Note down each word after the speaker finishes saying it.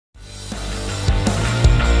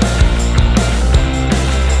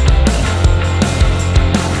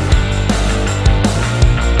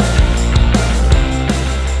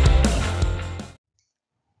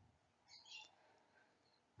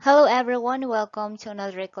everyone, welcome to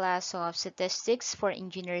another class of Statistics for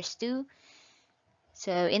Engineers 2.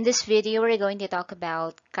 So in this video, we're going to talk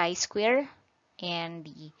about chi-square and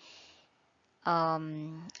the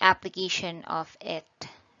application of it.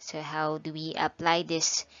 So how do we apply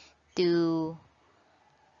this to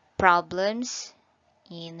problems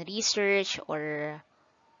in research or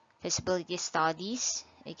feasibility studies,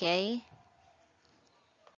 okay?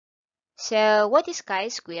 So what is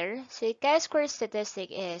chi-square? So chi-square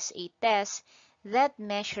statistic is a test that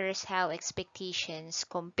measures how expectations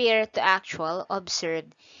compare to actual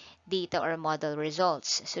observed data or model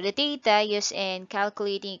results. So the data used in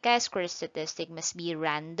calculating chi-square statistic must be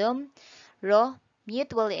random, raw,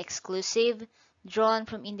 mutually exclusive, drawn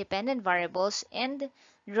from independent variables, and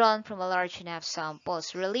drawn from a large enough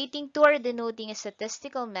samples, relating to or denoting a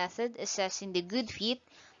statistical method assessing the good fit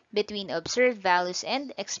between observed values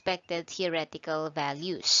and expected theoretical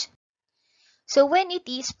values. So when it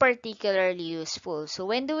is particularly useful? So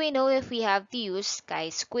when do we know if we have to use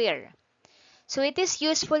chi-square? So it is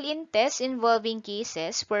useful in tests involving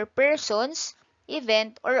cases where persons,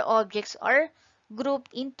 event, or objects are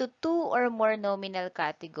grouped into two or more nominal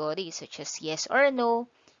categories such as yes or no,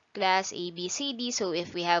 class A, B, C, D. So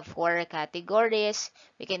if we have four categories,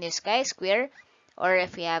 we can use chi-square, or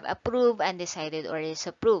if we have approve, undecided, or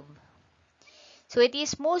disapprove. So it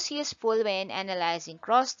is most useful when analyzing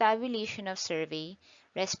cross-tabulation of survey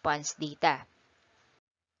response data.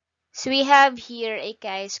 So we have here a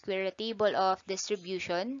chi-square table of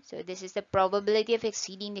distribution. So this is the probability of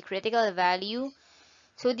exceeding the critical value.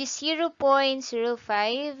 So the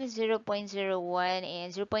 0.05, 0.01,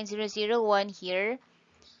 and 0.001 here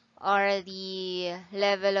are the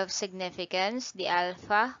level of significance, the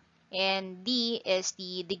alpha, and D is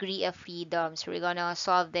the degree of freedom. So we're gonna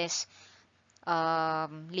solve this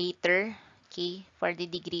later, okay, for the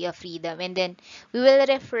degree of freedom, and then we will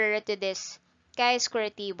refer to this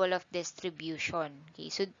chi-square table of distribution. Okay,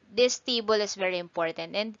 so this table is very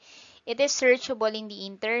important and it is searchable in the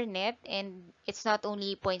internet, and it's not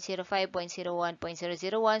only 0.05, 0.01,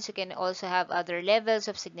 0.001, so you can also have other levels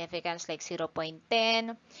of significance like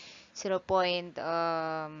 0.10,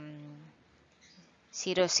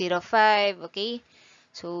 0.005. Okay,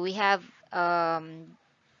 so we have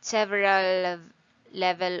several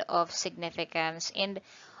level of significance, and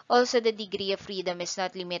also the degree of freedom is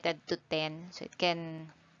not limited to 10, so it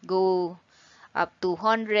can go up to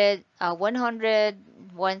 100, 100,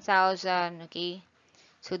 1000. Okay,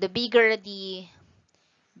 so the bigger the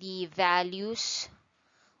values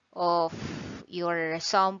of your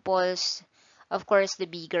samples, of course the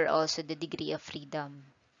bigger also the degree of freedom.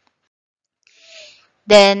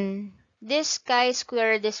 Then this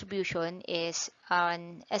chi-square distribution is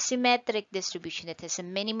an asymmetric distribution that has a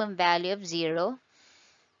minimum value of 0,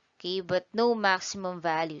 okay, but no maximum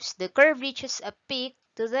values. The curve reaches a peak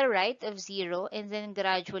to the right of 0 and then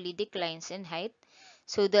gradually declines in height,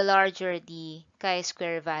 so the larger the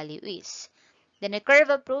chi-square value is. Then the curve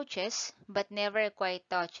approaches but never quite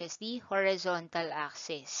touches the horizontal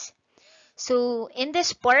axis. So in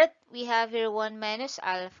this part, we have here 1 minus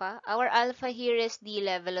alpha. Our alpha here is the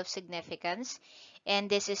level of significance, and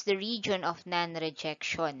this is the region of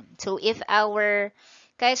non-rejection. So if our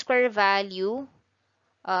chi-square value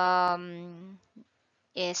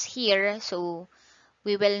is here, so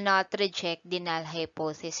we will not reject the null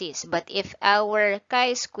hypothesis. But if our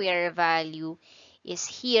chi-square value is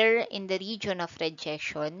here in the region of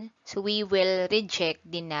rejection, so we will reject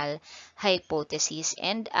the null hypothesis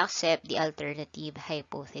and accept the alternative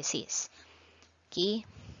hypothesis. Okay?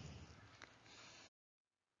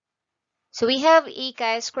 So we have a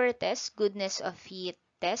chi-square test, goodness of fit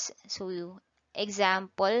test. So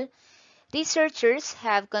example, researchers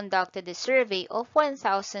have conducted a survey of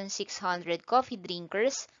 1,600 coffee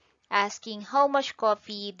drinkers, asking how much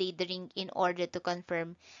coffee they drink in order to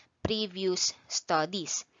confirm previous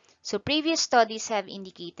studies. So previous studies have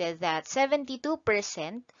indicated that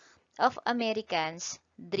 72% of Americans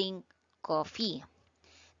drink coffee.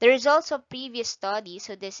 The results of previous study,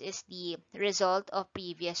 so this is the result of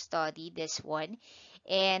previous study, this one,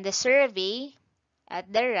 and the survey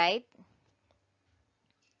at the right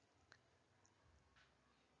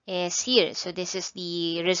is here. So this is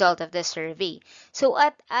the result of the survey. So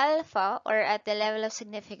at alpha, or at the level of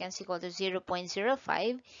significance equal to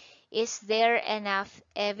 0.05, is there enough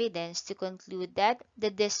evidence to conclude that the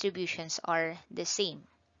distributions are the same?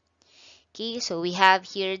 Okay, so we have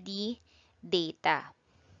here the data.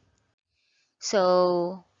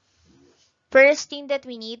 So first thing that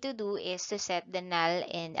we need to do is to set the null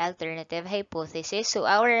and alternative hypothesis. So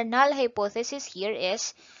our null hypothesis here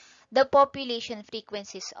is the population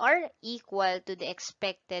frequencies are equal to the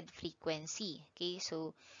expected frequency. Okay,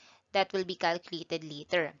 so that will be calculated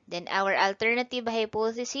later. Then our alternative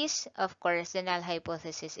hypothesis, of course, the null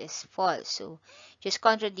hypothesis is false. So just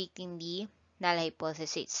contradicting the null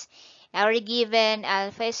hypothesis. Our given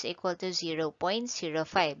alpha is equal to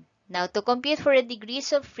 0.05. Now to compute for the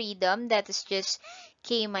degrees of freedom, that is just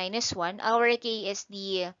k minus 1. Our k is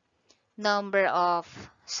the number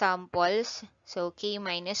of samples. So k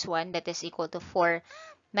minus 1, that is equal to 4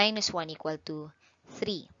 minus 1 equal to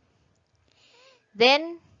 3.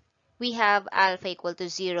 Then we have alpha equal to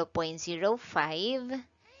 0.05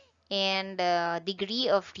 and degree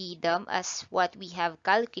of freedom as what we have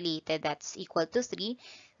calculated, that's equal to 3.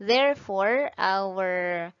 Therefore,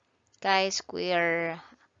 our chi-square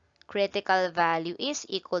critical value is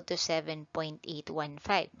equal to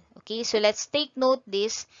 7.815. Okay, so let's take note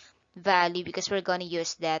this value because we're going to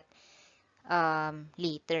use that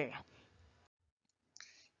later.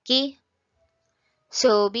 Okay,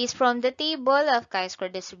 so based from the table of chi-square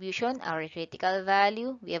distribution, our critical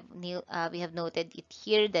value, we have noted it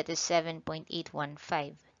here, that is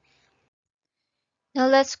 7.815. Now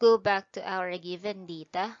let's go back to our given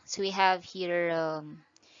data. So we have here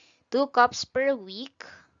 2 cups per week,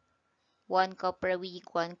 1 cup per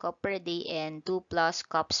week, 1 cup per day, and 2 plus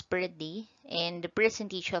cups per day, and the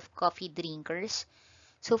percentage of coffee drinkers.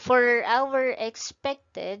 So for our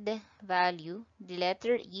expected value, the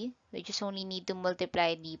letter E, we just only need to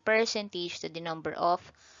multiply the percentage to the number of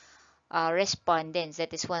respondents,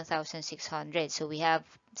 that is 1,600. So we have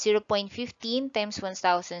 0.15 times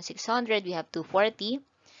 1,600, we have 240.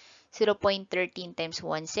 0.13 times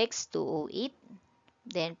 16,208.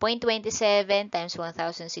 Then 0.27 times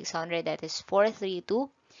 1,600, that is 432.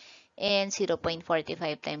 And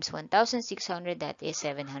 0.45 times 1,600, that is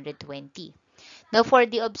 720. Now for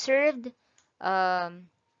the observed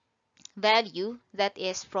value, that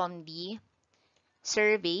is from the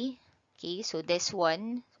survey. Okay, so this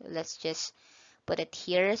one, so let's just put it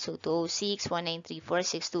here. So 206,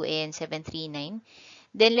 193,462, and 739.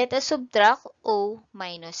 Then let us subtract O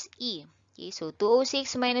minus E. Okay, so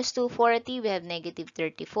 206 minus 240, we have negative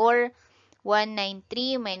 34.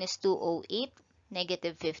 193 minus 208,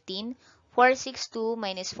 negative 15. 462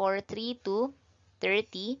 minus 432,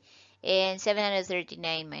 30. And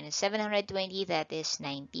 739 minus 720, that is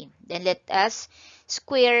 19. Then let us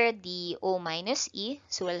square the O minus E.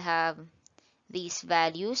 So we'll have these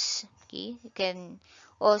values. Okay, you can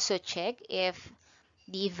also check if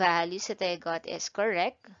the values that I got is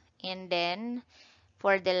correct. And then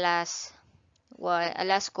for the last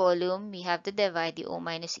column, we have to divide the O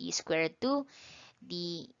minus E squared to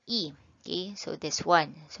the E. Okay, so this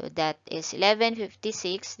one. So that is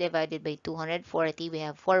 1156 divided by 240. We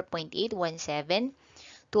have 4.817.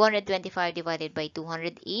 225 divided by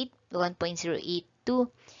 208,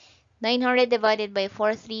 1.082. 900 divided by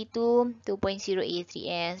 432, 2.083,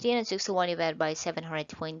 and 361 divided by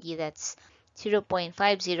 720, that's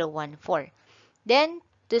 0.5014. Then,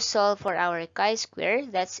 to solve for our chi-square,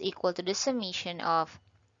 that's equal to the summation of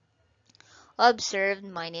observed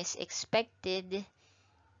minus expected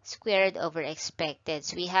squared over expected.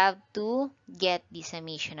 So we have to get the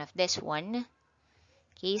summation of this one.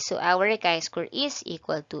 Okay, so our chi-square is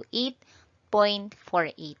equal to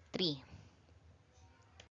 8.483.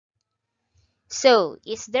 So,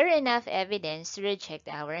 is there enough evidence to reject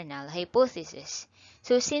our null hypothesis?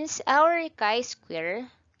 So, since our chi-square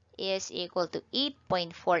is equal to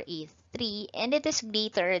 8.483 and it is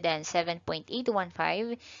greater than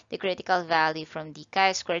 7.815, the critical value from the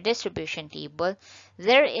chi-square distribution table,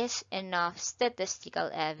 there is enough statistical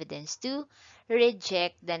evidence to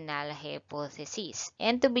reject the null hypothesis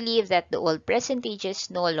and to believe that the old percentages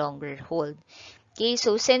no longer hold. Okay,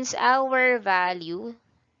 so since our value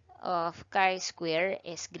of chi-square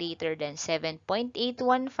is greater than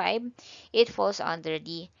 7.815, it falls under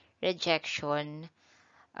the rejection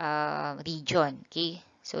region. Okay,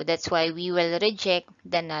 so that's why we will reject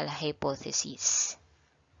the null hypothesis.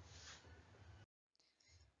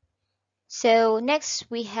 So next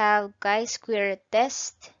we have chi-square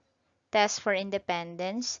test for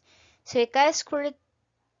independence. So a chi-square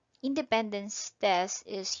independence test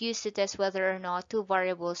is used to test whether or not two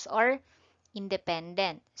variables are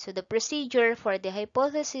independent. So the procedure for the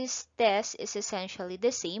hypothesis test is essentially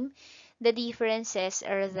the same. The differences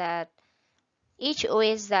are that HO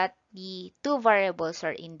is that the two variables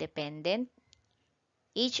are independent.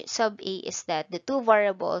 H sub A is that the two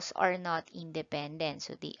variables are not independent,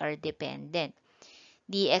 so they are dependent.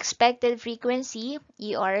 The expected frequency,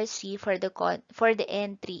 ERC, for the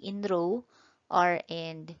entry in row R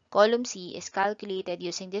and column C is calculated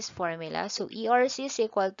using this formula. So ERC is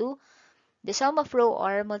equal to the sum of row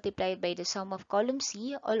R multiplied by the sum of column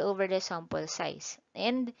C all over the sample size.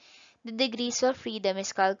 And the degrees of freedom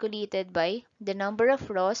is calculated by the number of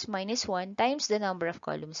rows minus 1 times the number of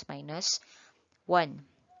columns minus 1.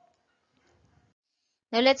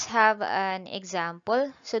 Now let's have an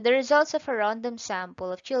example. So the results of a random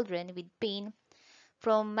sample of children with pain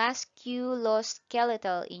from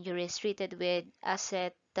musculoskeletal injuries treated with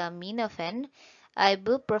acetaminophen,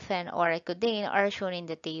 ibuprofen, or codeine are shown in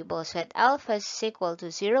the table. So at alpha is equal to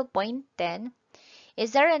 0.10.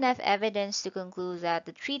 Is there enough evidence to conclude that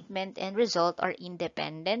the treatment and result are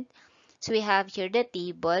independent? So we have here the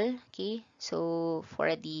table. Okay, so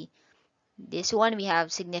for this one we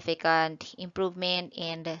have significant improvement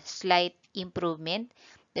and slight improvement.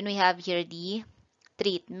 Then we have here the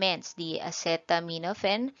treatments, the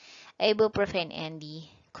acetaminophen, ibuprofen, and the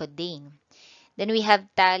codeine. Then we have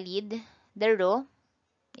tallied the row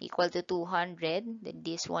equal to 200, then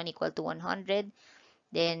this one equal to 100.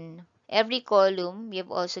 Then every column we have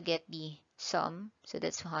also get the sum, so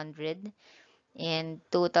that's 100, and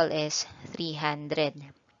total is 300.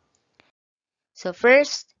 So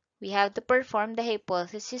first, we have to perform the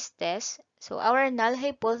hypothesis test. So our null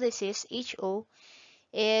hypothesis HO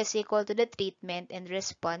is equal to the treatment and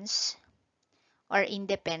response are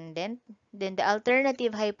independent. Then the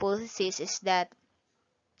alternative hypothesis is that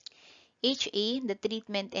HA, the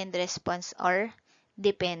treatment and response are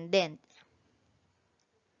dependent.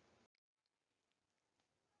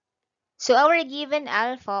 So our given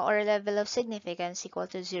alpha or level of significance equal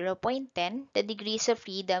to 0.10, the degrees of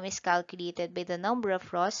freedom is calculated by the number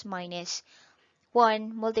of rows minus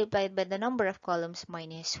 1 multiplied by the number of columns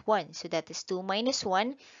minus 1. So that is 2 minus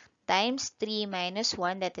 1 times 3 minus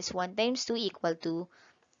 1, that is 1 times 2 equal to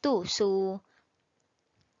 2. So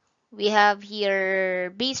we have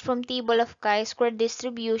here based from table of chi-square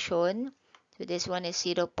distribution. So this one is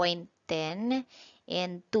 0.10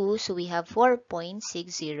 and 2. So we have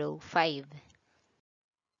 4.605.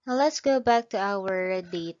 Now let's go back to our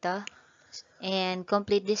data and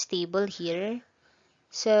complete this table here.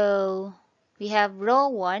 So we have row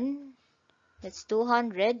 1, that's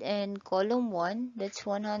 200, and column 1, that's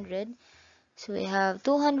 100. So we have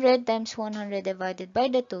 200 times 100 divided by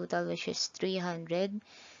the total, which is 300.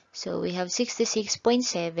 So we have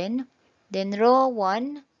 66.7. Then row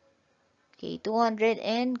 1, okay, 200,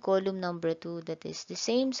 and column number 2, that is the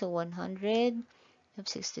same. So 100, have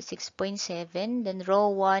 66.7. Then row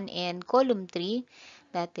 1 and column 3,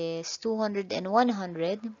 that is 200 and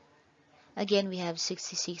 100. Again, we have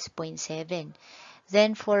 66.7.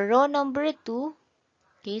 Then for row number 2,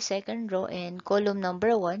 okay, second row and column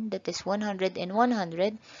number 1, that is 100 and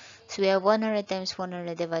 100. So we have 100 times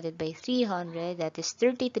 100 divided by 300, that is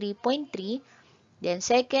 33.3. Then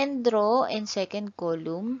second row and second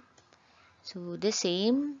column, so the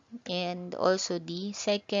same, and also the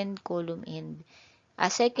second column and a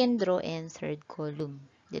second row and third column,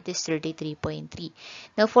 that is 33.3.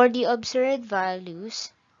 Now for the observed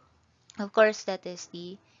values, of course that is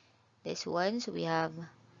this one. So we have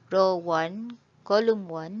row 1, column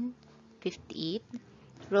 1, 58,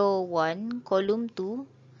 row 1, column 2,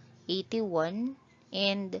 81,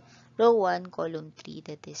 and row 1, column 3,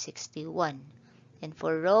 that is 61. And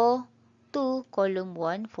for row 2, column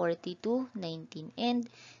 1, 42, 19, and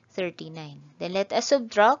 39. Then let us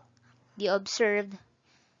subtract the observed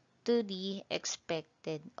to the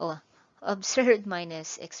expected, observed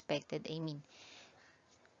minus expected, I mean.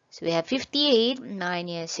 So we have 58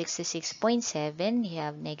 minus 66.7, you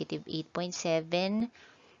have negative 8.7,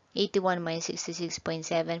 81 minus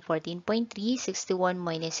 66.7, 14.3, 61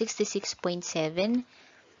 minus 66.7,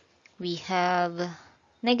 we have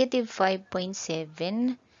negative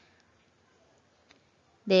 5.7,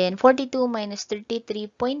 then 42 minus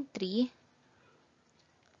 33.3,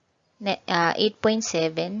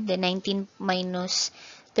 8.7, then 19 minus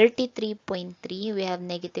 33.3, we have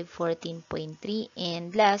negative 14.3,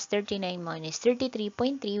 and last 39 minus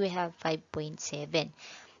 33.3, we have 5.7.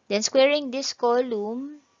 Then squaring this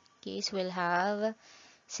column, case will have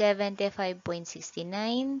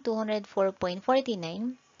 75.69,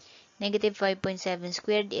 204.49, negative 5.7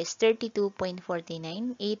 squared is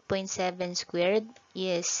 32.49, 8.7 squared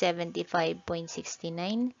is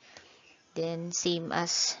 75.69, then same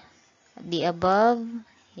as the above,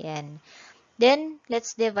 yan. Then,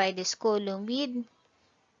 let's divide this column with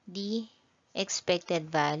the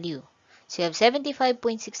expected value. So, you have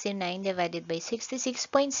 75.69 divided by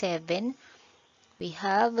 66.7. We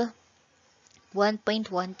have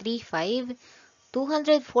 1.135.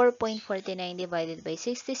 204.49 divided by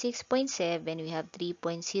 66.7, we have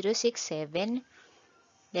 3.067.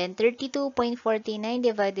 Then 32.49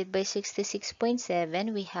 divided by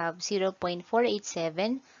 66.7, we have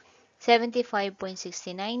 0.487.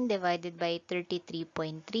 75.69 divided by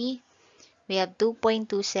 33.3, we have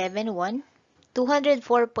 2.271.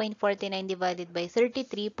 204.49 divided by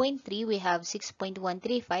 33.3, we have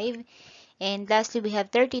 6.135. And lastly, we have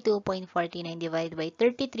 32.49 divided by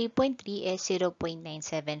 33.3 is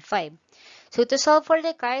 0.975. So to solve for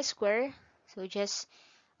the chi-square, so just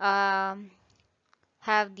um,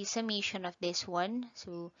 have the summation of this one.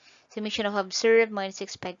 So summation of observed minus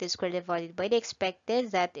expected square divided by the expected,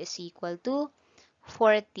 that is equal to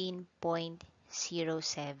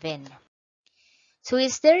 14.07. So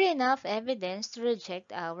is there enough evidence to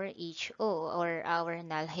reject our HO or our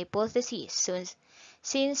null hypothesis? So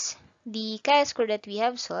since the chi-square that we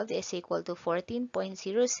have solved is equal to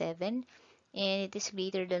 14.07 and it is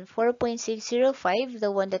greater than 4.605,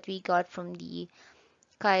 the one that we got from the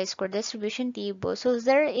chi-square distribution table, so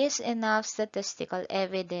there is enough statistical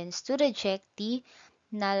evidence to reject the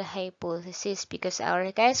null hypothesis because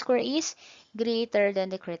our chi-square is greater than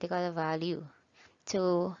the critical value.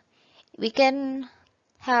 So we can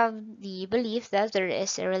have the belief that there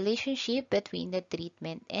is a relationship between the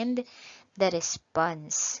treatment and the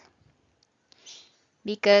response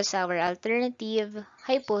because our alternative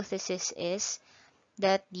hypothesis is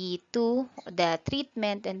that the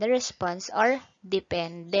treatment and the response are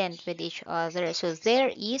dependent with each other. So there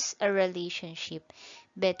is a relationship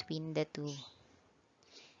between the two.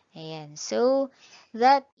 Ayan. So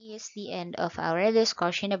that is the end of our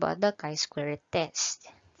discussion about the chi-square test.